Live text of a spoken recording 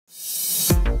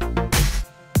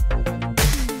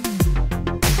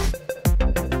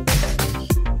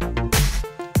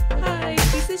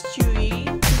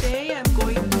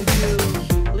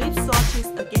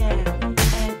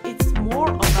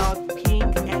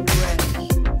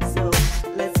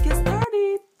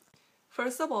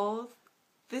first of all,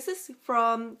 this is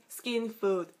from Skin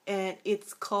Food and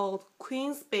it's called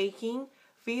Queen's Baking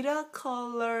Vita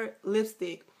Color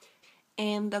Lipstick.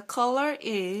 And the color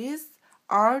is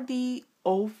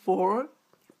RD04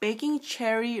 Baking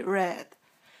Cherry Red.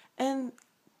 And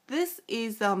this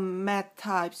is a matte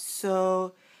type,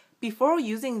 so before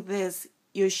using this,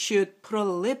 you should put a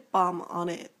lip balm on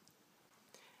it.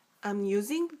 I'm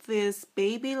using this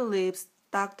Baby Lips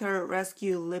Dr.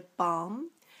 Rescue Lip Balm.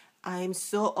 I'm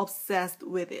so obsessed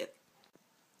with it.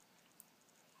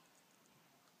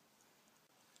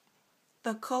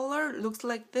 The color looks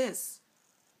like this.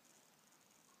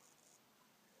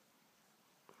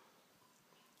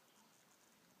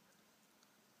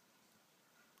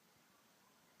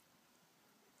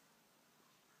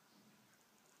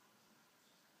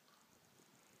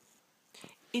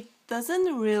 It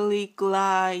doesn't really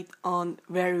glide on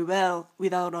very well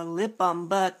without a lip balm,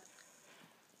 but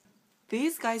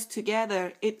these guys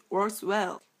together, it works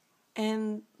well.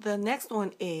 And the next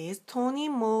one is Tony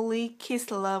Moly Kiss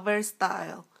Lover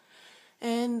Style.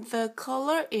 And the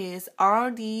color is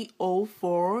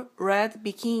RD04 Red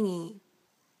Bikini.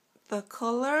 The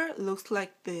color looks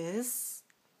like this.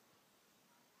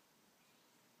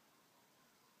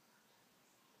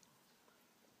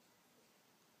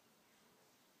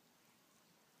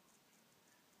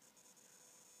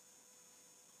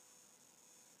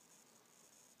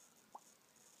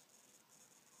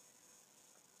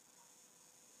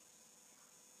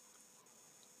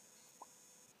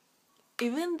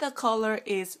 Even the color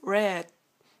is red,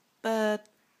 but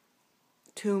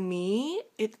to me,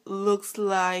 it looks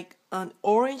like an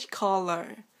orange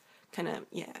color. Kind of,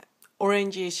 yeah,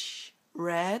 orangish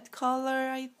red color,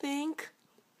 I think.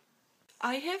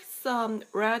 I have some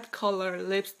red color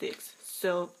lipsticks,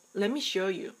 so let me show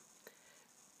you.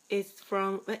 It's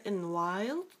from Wet n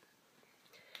Wild.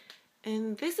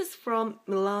 And this is from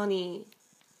Milani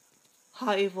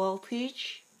High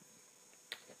Voltage.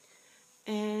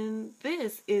 And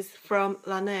this is from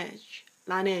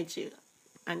Laneige,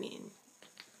 I mean.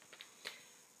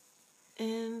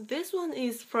 And this one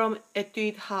is from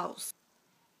Etude House.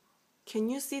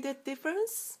 Can you see the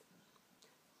difference?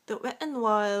 The Wet n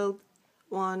Wild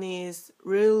one is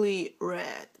really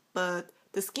red, but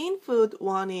the Skin Food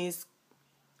one is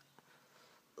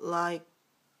like,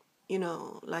 you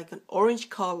know, like an orange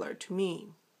color to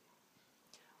me.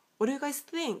 What do you guys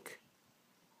think?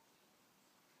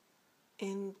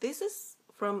 And this is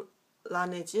from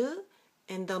Laneige,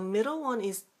 and the middle one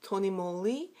is Tony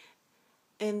Moly,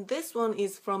 and this one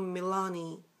is from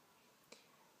Milani.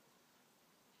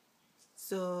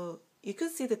 So you could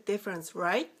see the difference,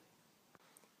 right?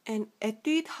 And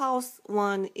Etude House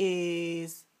one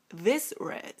is this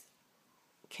red.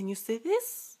 Can you see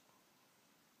this?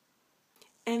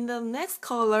 And the next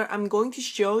color I'm going to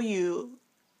show you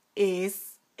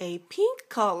is a pink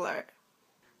color.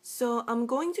 So I'm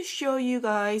going to show you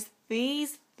guys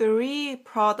these 3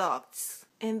 products.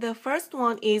 And the first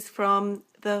one is from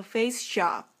the Face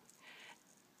Shop.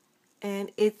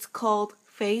 And it's called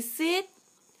Face It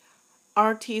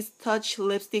Artist Touch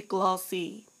Lipstick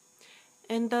Glossy.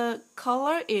 And the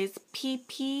color is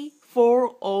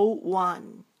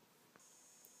PP401.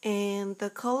 And the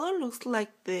color looks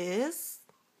like this.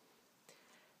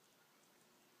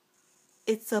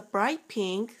 It's a bright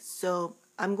pink, so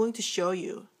I'm going to show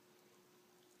you.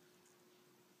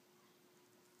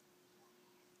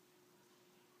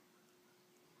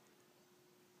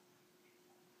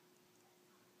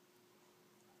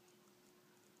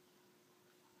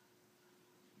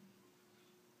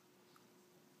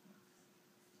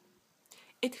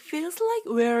 It feels like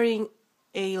wearing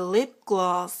a lip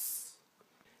gloss.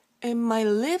 And my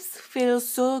lips feel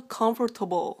so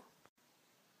comfortable.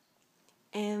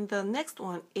 And the next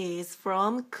one is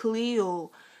from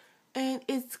Clio. And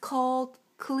it's called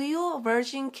Clio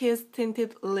Virgin Kiss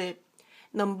Tinted Lip.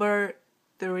 Number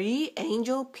 3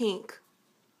 Angel Pink.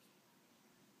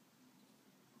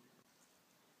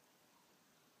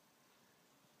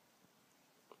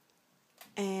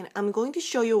 And I'm going to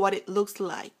show you what it looks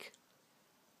like.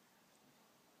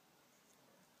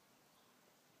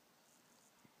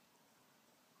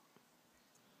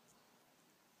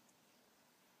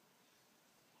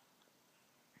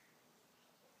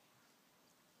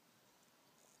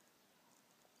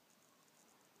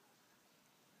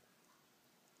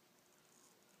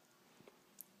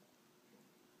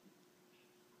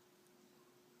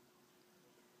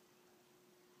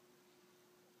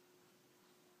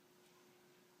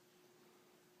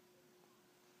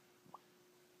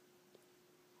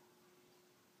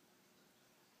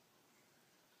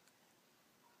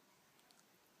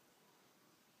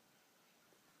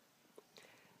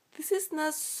 This is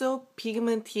not so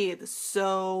pigmented,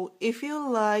 so if you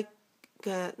like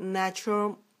a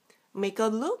natural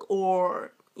makeup look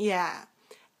or yeah,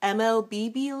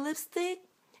 MLBB lipstick,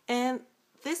 and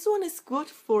this one is good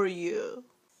for you.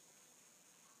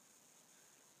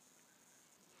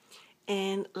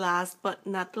 And last but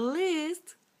not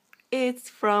least, it's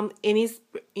from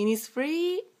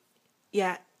Innisfree.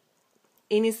 Yeah,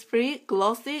 Innisfree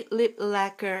Glossy Lip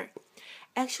Lacquer.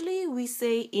 Actually, we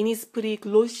say Innisfree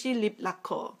Glossy Lip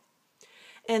Lacquer.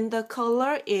 And the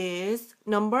color is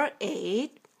number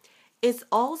 8. It's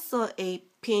also a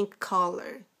pink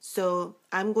color. So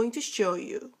I'm going to show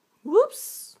you.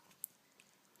 Whoops!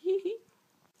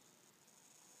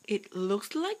 It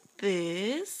looks like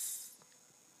this.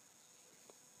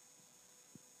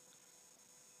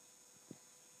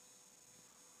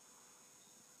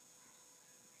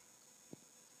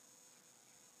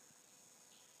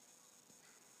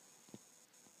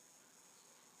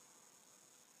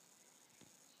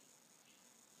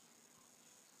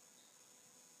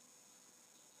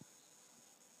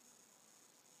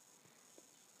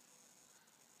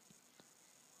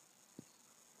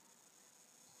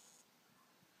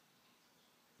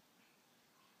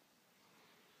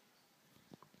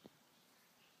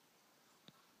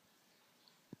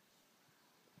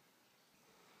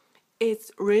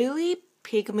 It's really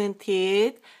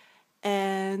pigmented,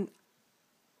 and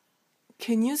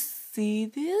can you see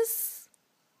this?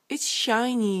 It's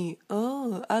shiny.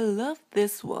 Oh, I love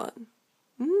this one.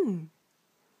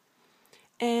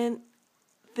 And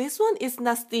this one is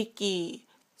not sticky,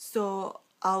 so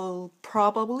I'll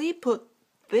probably put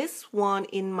this one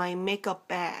in my makeup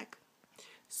bag.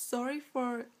 Sorry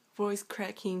for voice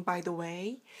cracking, by the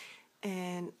way,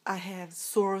 and I have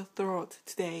sore throat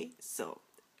today, so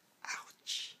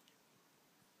ouch.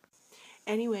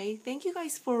 Anyway, thank you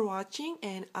guys for watching,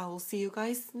 and I will see you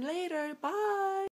guys later. Bye!